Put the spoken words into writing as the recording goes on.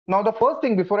Now the first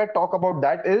thing before I talk about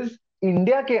that is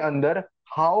India के अंदर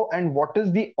how and what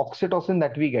is the oxytocin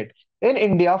that we get. In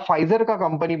India, Pfizer का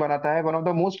company बनाता है one of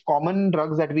the most common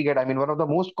drugs that we get. I mean, one of the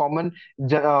most common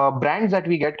brands that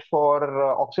we get for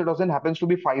oxytocin happens to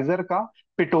be Pfizer का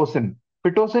Pitocin.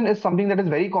 Pitocin is something that is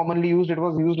very commonly used. It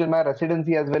was used in my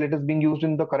residency as well. It is being used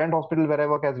in the current hospital where I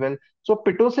work as well. So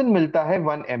Pitocin मिलता है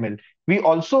 1 ml. We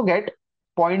also get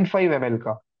 0.5 ml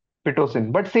का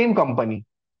Pitocin, but same company.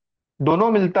 दोनों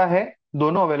मिलता है,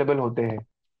 दोनों available होते हैं।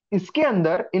 इसके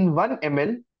अंदर इन 1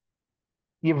 ml,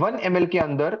 ये 1 ml के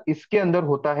अंदर इसके अंदर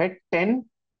होता है 10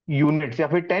 यूनिट्स या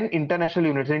फिर 10 international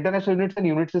units. International units and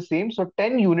units is same, so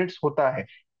 10 units होता है।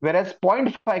 वेर एज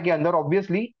 0.5 के अंदर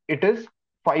obviously it is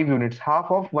 5 units.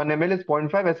 Half of 1 ml is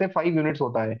 0.5, ऐसे 5 यूनिट्स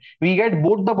होता है। We get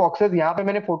both the boxes. यहाँ पे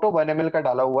मैंने फोटो 1 ml का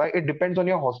डाला हुआ है। It depends on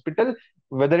your hospital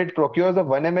whether it प्रोक्योर्स a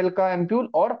 1 ml का एम्प्यूल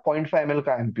और 0.5 ml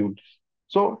का एम्प्यूल।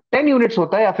 सो 10 यूनिट्स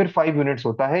होता है या फिर 5 यूनिट्स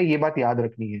होता है, ये बात याद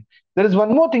रखनी है। There is one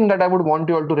more thing that I would want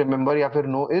you all to remember या फिर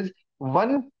no is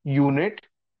 1 unit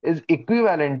is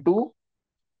equivalent to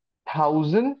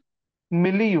 1000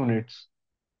 milliunits.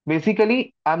 Basically,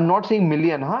 I'm not saying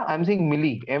million, huh? I'm saying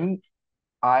milli,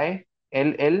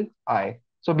 MILLI.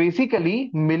 So basically,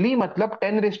 milli मतलब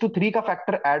 10⁻³ का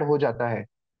factor add हो जाता है।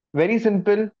 Very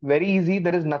simple, very easy,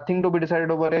 there is nothing to be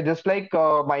decided over है। Just like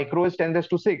micro is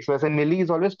 10⁻⁶, वैसे मिली is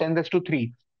always 10⁻3।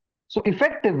 So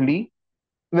effectively,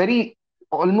 very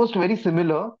almost very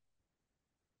similar,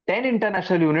 10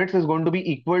 international units is going to be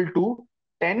equal to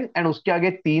 10 and उसके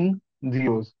आगे 3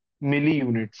 zeros, milli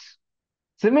units.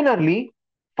 Similarly,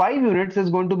 5 units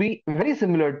is going to be very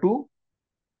similar to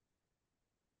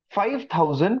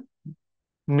 5000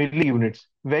 milliunits.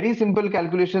 Very simple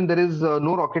calculation. There is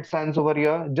no rocket science over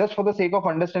here. Just for the sake of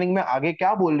understanding मैं आगे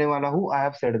क्या बोलने वाला हूँ, I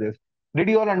have said this.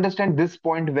 Did you all understand this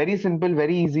point? Very simple,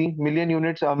 very easy. Million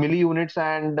units, milli units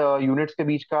and units के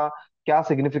बीच का क्या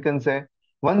significance है?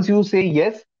 Once you say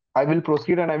yes, I will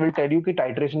proceed and I will tell you कि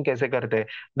titration कैसे करते हैं.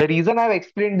 The reason I have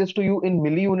explained this to you in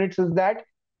milli units is that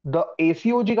the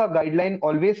ACOG का guideline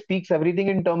always speaks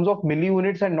everything in terms of milli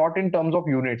units and not in terms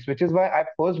of units, which is why I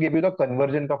first gave you the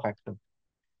conversion का factor.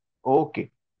 Okay,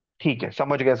 ठीक है,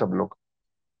 समझ गए सब लोग।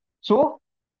 सो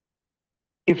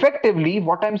effectively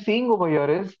what I am seeing over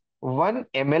here is 1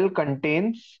 ml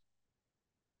contains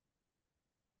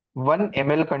 1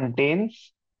 ml contains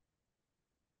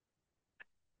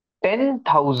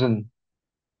 10,000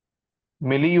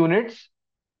 milliunits.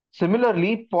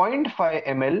 Similarly, 0.5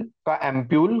 ml का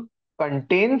ampoule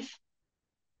contains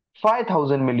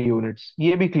 5000 milliunits.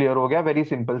 ये भी क्लियर हो गया। वेरी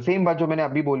सिंपल, सेम बात जो मैंने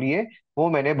अभी बोली है वो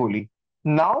मैंने बोली।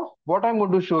 Now, what I'm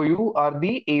going to show you are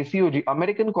the ACOG,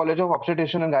 American College of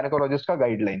Obstetrician and Gynecologists का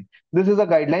guideline. This is a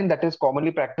guideline that is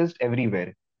commonly practiced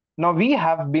everywhere. Now, we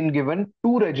have been given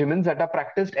 2 regimens that are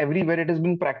practiced everywhere. It has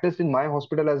been practiced in my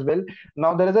hospital as well.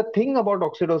 Now, there is a thing about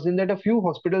oxytocin that a few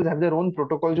hospitals have their own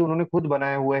protocols जो उन्होंने खुद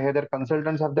बनाए हुए हैं. Their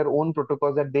consultants have their own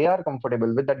protocols that they are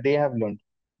comfortable with, that they have learned.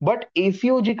 But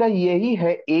एसीओजी का यही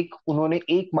है एक, उन्होंने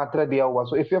एक मात्रा दिया हुआ।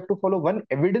 So if you have to follow one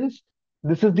evidence,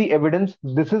 this is the evidence,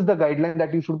 this is the guideline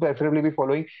that you should preferably be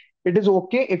following. It is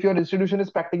okay if your institution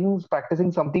is practicing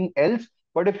something else,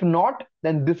 but if not,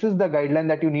 then this is the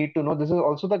guideline that you need to know. This is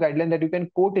also the guideline that you can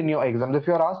quote in your exam.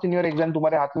 If you are asked in your exam,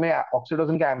 तुम्हारे हाथ में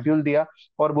oxytocin का ampoule दिया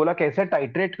और बोला कैसे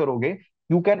titrate करोगे,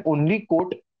 you can only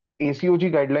quote ACOG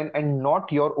guideline and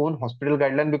not your own hospital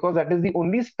guideline, because that is the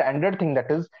only standard thing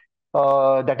that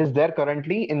is there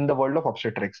currently in the world of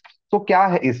obstetrics. So क्या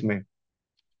है इसमें?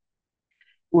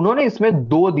 उन्होंने इसमें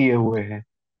दो दिए हुए हैं।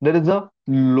 There is a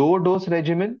low dose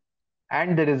regimen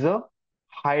and there is a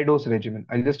high dose regimen.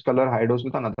 I just colour high dose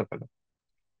with another colour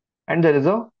and there is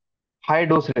a high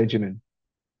dose regimen.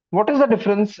 What is the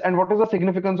difference and what is the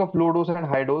significance of low dose and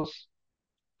high dose?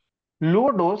 Low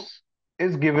dose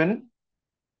is given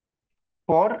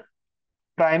for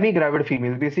primary gravid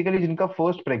female, basically जिनका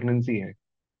first pregnancy है,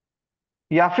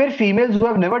 या फिर females who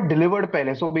have never delivered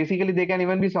पहले। So basically they can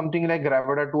even be something like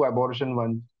gravida 2 abortion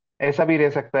 1, ऐसा भी रह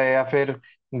सकता है, या फिर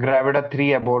ग्रेविडा 3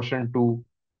 एबॉर्शन 2,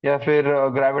 या फिर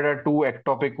gravida 2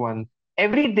 ectopic 1।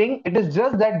 Everything, it is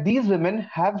just that these women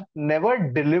have never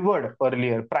delivered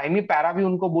earlier. Primary para भी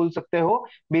उनको बोल सकते हो।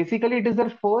 Basically it is there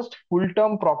first full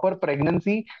term proper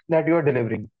pregnancy that you are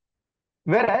delivering.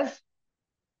 Where as,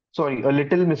 sorry, a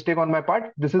little mistake on my part,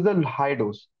 this is a high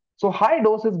dose. So high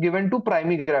dose is given to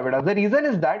primary gravidas. The reason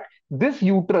is that this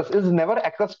uterus is never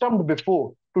accustomed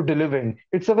before to delivering.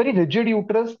 It's a very rigid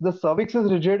uterus, the cervix is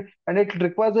rigid, and it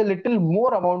requires a little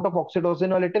more amount of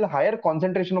oxytocin, or a little higher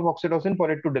concentration of oxytocin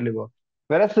for it to deliver.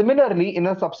 Whereas similarly, in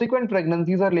a subsequent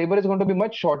pregnancies, her labor is going to be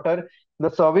much shorter. The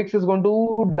cervix is going to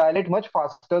dilate much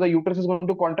faster. The uterus is going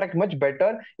to contract much better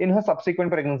in her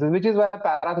subsequent pregnancies, which is why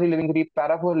para 3 living 3,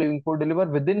 para 4 living 4 deliver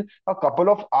within a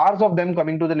couple of hours of them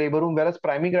coming to the labor room, whereas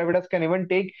primary gravidas can even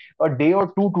take a day or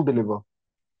two to deliver.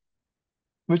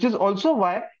 Which is also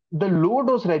why the low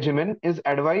dose regimen is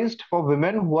advised for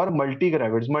women who are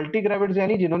multigravids. Multigravids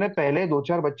यानी जिन्होंने पहले दो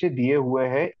चार बच्चे दिए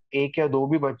हुए हैं, एक या दो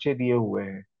भी बच्चे दिए हुए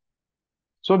हैं.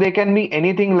 So they can be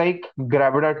anything like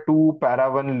gravida 2 para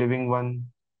 1 living 1,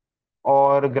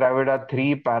 or gravida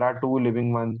 3 para 2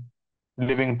 living 1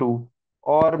 living 2,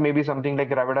 or maybe something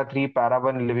like gravida 3 para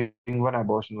 1 living 1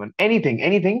 abortion 1.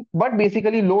 Anything, but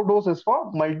basically low dose is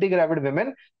for multigravid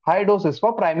women, high dose is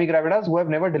for primary gravidas who have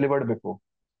never delivered before.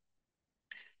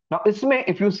 Now इसमें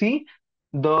if you see,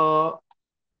 the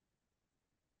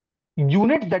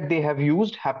unit that they have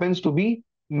used happens to be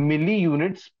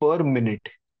milliunits per minute.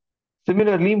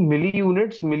 Similarly,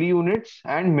 milliunits,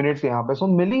 and minutes यहाँ पे. So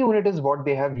milliunit is what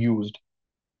they have used.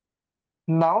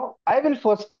 Now, I will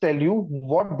first tell you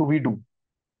what do we do.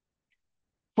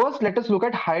 First let us look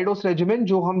at high dose regimen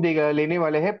जो हम लेने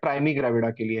वाले हैं primary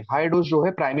gravida के लिए. High dose जो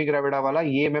है प्राइमरी ग्रेविडा वाला,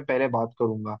 ये मैं पहले बात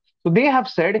करूंगा. तो they have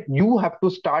said you have to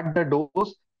start the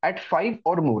dose eight 5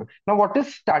 और मोर. Now what is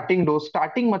starting dose?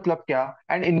 Starting मतलब क्या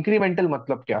एंड इंक्रीमेंटल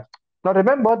मतलब क्या? Now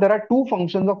remember there are two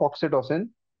functions of oxytocin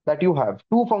that you have.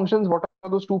 Two functions. What are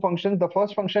those two functions? The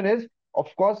first function is, of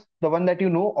course, the one that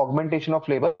you know, augmentation of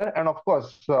labor, and of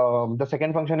course, the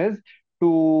second function is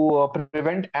to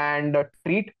prevent and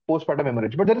treat postpartum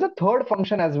hemorrhage. But there is a third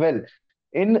function as well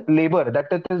in labor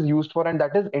that it is used for, and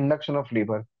that is induction of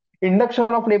labor.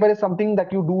 Induction of labor is something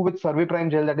that you do with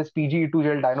cerviprime gel, that is PGE2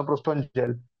 gel, dinoprostone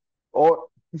gel, or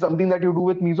something that you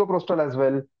do with misoprostol as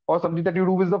well, or something that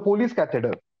you do with the Foley's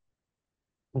catheter.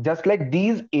 Just like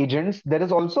these agents, there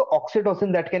is also oxytocin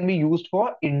that can be used for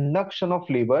induction of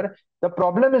labor. The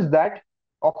problem is that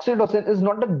oxytocin is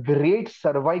not a great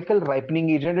cervical ripening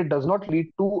agent. It does not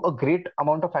lead to a great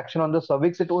amount of action on the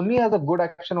cervix. It only has a good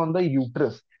action on the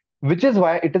uterus, which is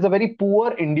why it is a very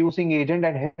poor inducing agent,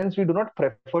 and hence we do not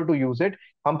prefer to use it.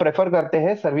 हम prefer करते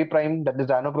हैं सर्विप्राइम, that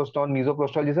is डायनोप्रोस्टोन,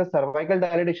 misoprostol, जिससे cervical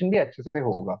dilatation भी अच्छे से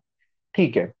होगा.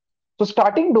 ठीक है. So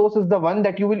starting dose is the one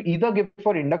that you will either give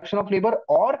for induction of labor,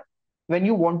 or when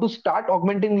you want to start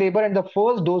augmenting labor, and the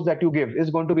first dose that you give is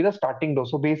going to be the starting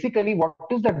dose. So basically,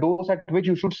 what is the dose at which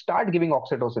you should start giving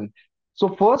oxytocin? So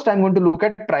first I'm going to look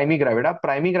at primary gravida.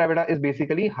 Primary gravida is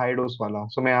basically high dose वाला.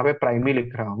 So मैं यहाँ पे primary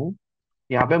लिख रहा हूँ,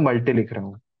 यहाँ पे multi लिख रहा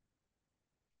हूँ.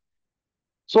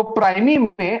 So primary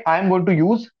में I am going to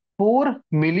use 4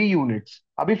 milliunits.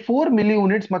 अभी 4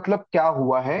 milliunits मतलब क्या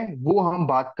हुआ है वो हम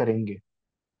बात करेंगे.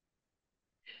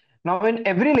 Now, in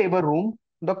every labor room,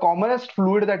 the commonest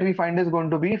fluid that we find is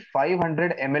going to be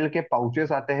 500 ml के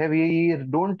pouches आते हैं. We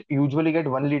don't usually get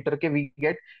 1 liter के, we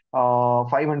get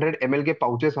 500 ml के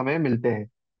pouches हमें मिलते हैं.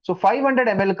 So 500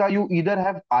 ml का you either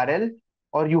have RL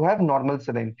or you have normal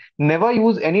saline. Never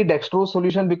use any dextrose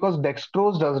solution because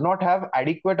dextrose does not have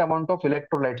adequate amount of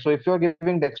electrolytes. So if you are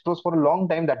giving dextrose for a long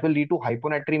time, that will lead to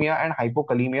hyponatremia and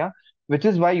hypokalemia, which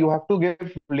is why you have to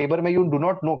give labor में you do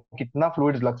not know कितना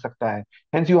fluids लग सकता है.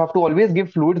 Hence, you have to always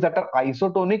give fluids that are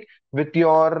isotonic with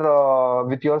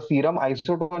your serum.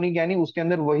 Isotonic यानी उसके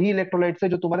अंदर वही electrolytes है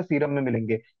जो तुम्हारे serum में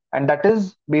मिलेंगे, and that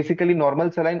is basically normal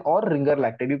saline or ringer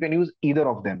lactate. You can use either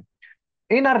of them.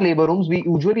 In our labor rooms, we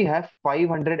usually have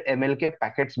 500 ml के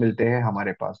पैकेट्स मिलते हैं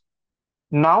हमारे पास.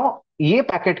 Now ये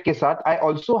पैकेट के साथ I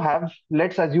also have,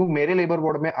 let's assume मेरे labour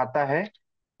ward में आता है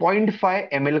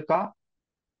 0.5 ml का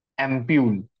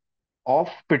ampoule of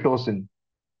Pitocin.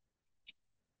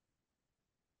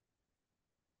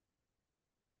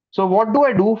 So what do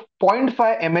I do?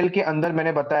 0.5 ml के अंदर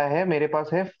मैंने बताया है मेरे पास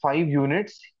है 5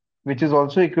 units, which is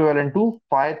also equivalent to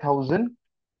 5000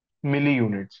 milli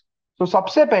units. तो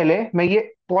सबसे पहले मैं ये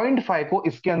 0.5 को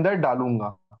इसके अंदर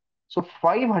डालूंगा. सो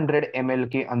 500 ml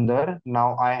के अंदर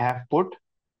now I have put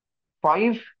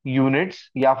 5 units,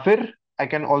 या फिर I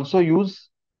can also use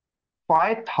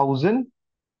 5000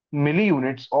 milli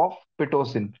units of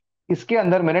Pitocin. इसके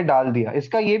अंदर मैंने डाल दिया.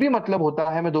 इसका ये भी मतलब होता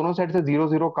है, मैं दोनों साइड से 0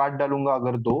 0 काट डालूंगा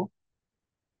अगर दो.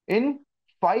 In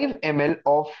 5 ml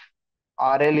of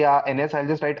RL या NS, I'll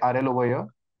just write RL over here.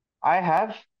 I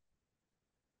have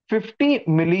 50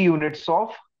 milliunits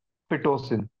of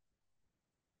Pitocin,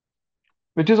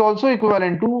 which is also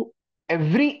equivalent to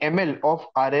every ml of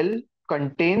RL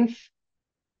contains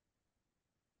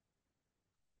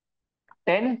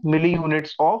 10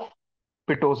 milliunits of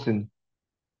Pitocin.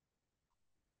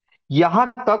 यहां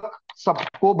तक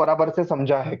सबको बराबर से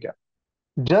समझा है क्या?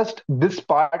 Just this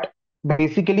part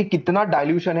बेसिकली कितना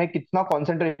डाइल्यूशन है, कितना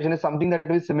कॉन्सेंट्रेशन है, something that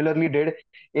we similarly did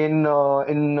in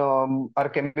our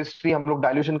chemistry. हम लोग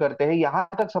डाइल्यूशन करते हैं, यहाँ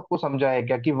तक सबको समझा है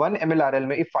क्या कि 1 ml RL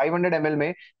में, इफ 500 ml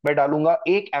में मैं डालूंगा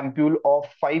एक ampoule of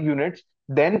 5 units,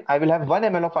 then I will have 1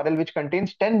 ml of RL which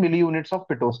contains 10 milliunits of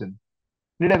Pitocin.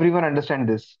 Did everyone understand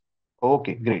this?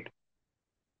 Okay, great.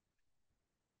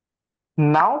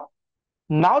 Now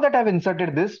now that I have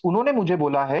inserted this, उन्होंने मुझे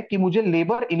बोला है कि मुझे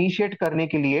लेबर इनिशिएट करने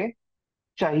के लिए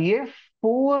चाहिए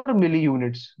 4 मिली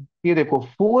यूनिट्स। ये देखो,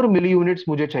 4 मिली यूनिट्स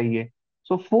मुझे चाहिए।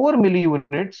 सो 4 मिली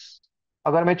यूनिट्स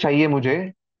अगर मैं चाहिए मुझे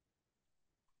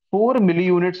 4 मिली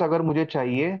यूनिट्स अगर मुझे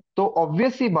चाहिए, तो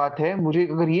ऑब्वियस सी बात है, मुझे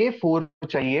अगर ये 4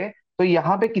 चाहिए, तो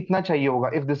यहाँ पे कितना चाहिए होगा?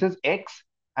 If this is x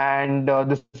and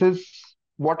this is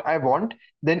what I want,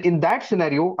 then in that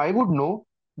scenario, I would know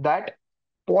that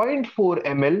 0.4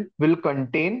 ml will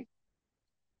contain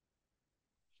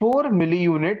 4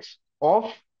 milliunits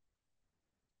of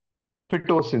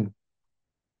Pitocin.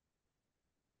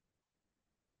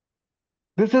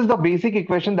 This is the basic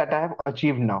equation that I have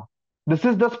achieved now. This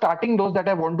is the starting dose that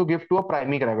I want to give to a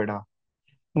primary gravida.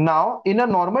 Now, in a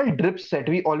normal drip set,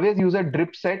 we always use a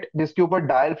drip set जिसके ऊपर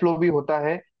dial flow भी होता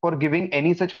है for giving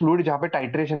any such fluid जहाँ पे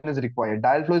titration is required.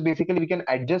 Dial flow is basically we can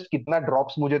adjust कितना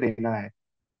drops मुझे देना है.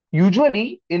 Usually,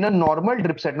 in a normal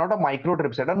drip set, not a micro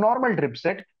drip set, a normal drip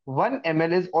set, 1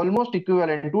 ml is almost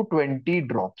equivalent to 20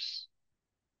 drops.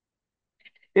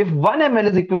 If 1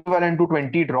 ml is equivalent to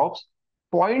 20 drops,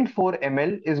 0.4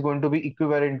 ml is going to be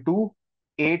equivalent to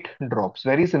 8 drops.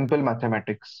 Very simple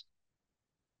mathematics.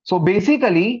 So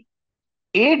basically,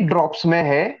 8 drops में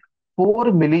है 4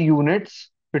 milliunits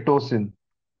pitocin.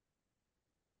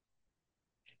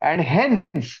 And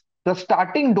hence, the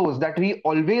starting dose that we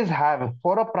always have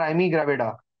for a primary gravida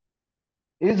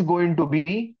is going to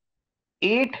be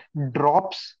 8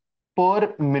 drops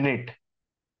per minute.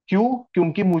 क्यों?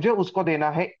 क्योंकि मुझे उसको देना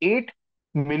है 8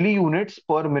 milliunits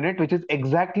per minute, which is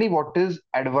exactly what is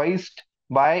advised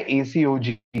bye ACOG।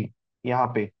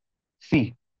 यहाँ पे सी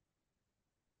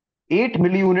 8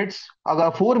 milliunits, अगर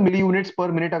 4 milliunits per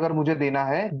minute अगर मुझे देना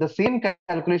है, the same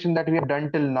calculation that we have done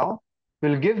till now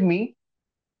will give me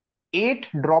 8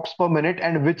 drops per minute,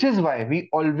 and which is why we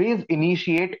always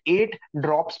initiate 8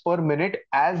 drops per minute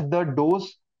as the dose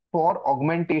for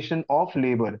augmentation of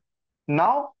labor.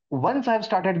 Now, once I've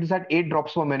started this at 8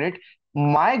 drops per minute,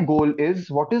 my goal is,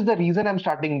 what is the reason I'm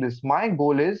starting this? My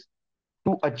goal is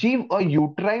to achieve a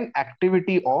uterine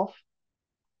activity of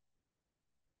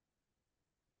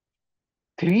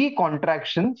 3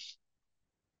 contractions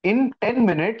in 10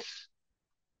 minutes,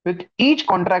 with each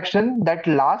contraction that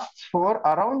lasts for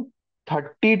around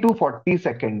 30 to 40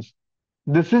 seconds.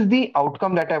 This is the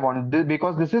outcome that I want,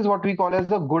 because this is what we call as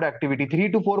the good activity. 3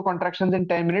 to 4 contractions in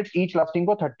 10 minutes, each lasting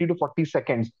for 30 to 40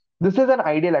 seconds. This is an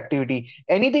ideal activity.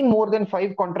 Anything more than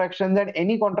 5 contractions and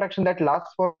any contraction that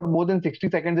lasts for more than 60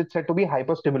 seconds, it's said to be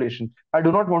hyperstimulation. I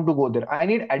do not want to go there. I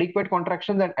need adequate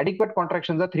contractions, and adequate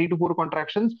contractions are 3 to 4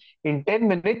 contractions in 10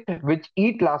 minutes, which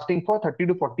each lasting for 30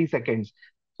 to 40 seconds.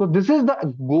 So this is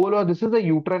the goal, or this is the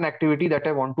uterine activity that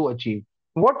I want to achieve.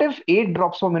 What if 8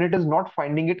 drops per minute is not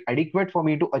finding it adequate for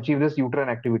me to achieve this uterine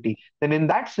activity? Then in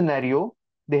that scenario,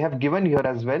 they have given here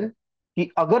as well कि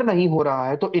अगर नहीं हो रहा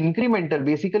है तो incremental,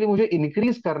 basically मुझे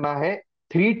increase करना है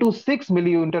 3 to 6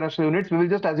 milli international units. We will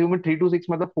just assume it 3 to 6,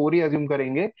 मतलब 4 ही अज्यूम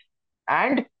करेंगे।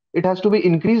 And it has to be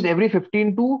increase every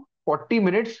 15 to 40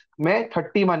 minutes. मैं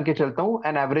 30 मान के चलता हूँ,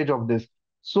 an average of this.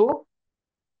 So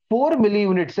 4 milli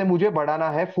unit से मुझे बढ़ाना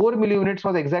है। 4 मिली units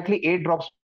was exactly 8 drops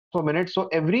per minute. So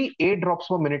every 8 drops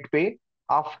per minute पे,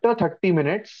 after 30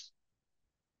 minutes,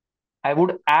 I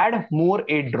would add more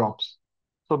 8 drops.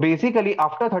 So basically,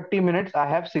 after 30 minutes, I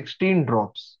have 16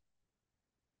 drops.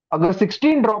 अगर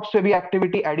 16 drops पे भी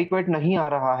activity adequate नहीं आ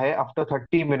रहा है after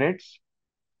 30 minutes,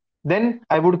 then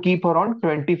I would keep around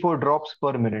 24 drops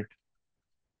per minute.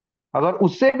 अगर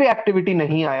उससे भी एक्टिविटी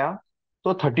नहीं आया,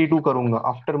 तो 32 करूंगा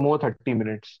आफ्टर मोर 30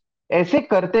 मिनट्स। ऐसे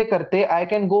करते करते I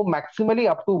can go maximally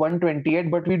up to 128,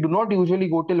 but we do not usually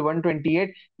go till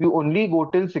 128, we only go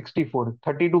till 64।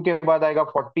 32 के बाद आएगा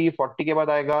 40, 40 के बाद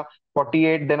आएगा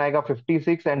 48, देन आएगा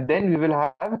 56, and then we will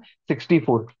have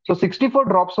 64। So 64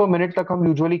 drops पर मिनट तक हम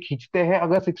यूजुअली खींचते हैं।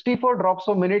 अगर 64 ड्रॉप्स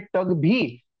पर मिनट तक भी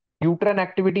यूट्रन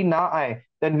एक्टिविटी ना आए,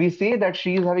 then we say that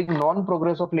she is having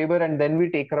non-progress of labor, and then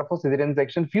we take her up for cesarean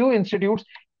section. Few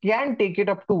institutes can take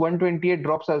it up to 128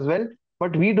 drops as well,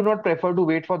 but we do not prefer to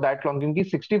wait for that long, क्योंकि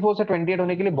 64 से 28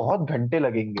 होने के लिए बहुत घंटे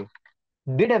लगेंगे।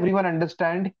 Did everyone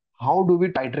understand how do we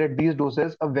titrate these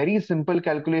doses? A very simple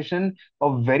calculation,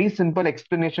 a very simple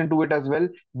explanation to it as well.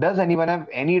 Does anyone have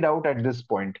any doubt at this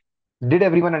point? Did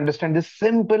everyone understand this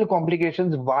simple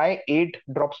complications? Why 8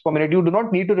 drops per minute? You do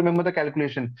not need to remember the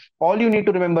calculation. All you need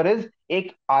to remember is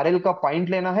एक RL का pint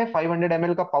लेना है, 500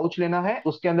 ml का pouch लेना है,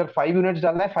 उसके अंदर 5 units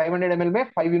डालना है, 500 ml में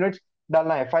 5 यूनिट्स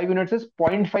डालना है, 5 units is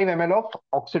 0.5 ml of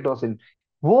oxytocin.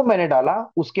 वो मैंने डाला,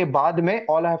 उसके बाद में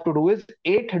all I have to do is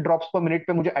 8 drops पर मिनट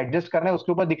पे मुझे एडजस्ट करना है,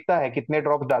 उसके ऊपर दिखता है कितने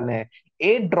ड्रॉप्स डालने हैं।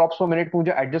 8 ड्रॉप्स पर मिनट पे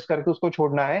मुझे एडजस्ट करके उसको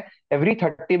छोड़ना है। Every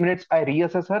 30 minutes I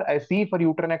reassess her, I C for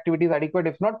यूट्रन activities adequate,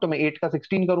 if not तो मैं 8 का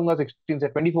 16 करूंगा, 16 से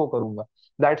 24 करूंगा।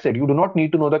 That's it, you do not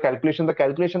need to know the calculation, the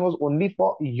calculation was only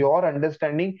for your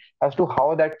understanding as to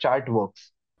how that chart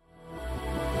works.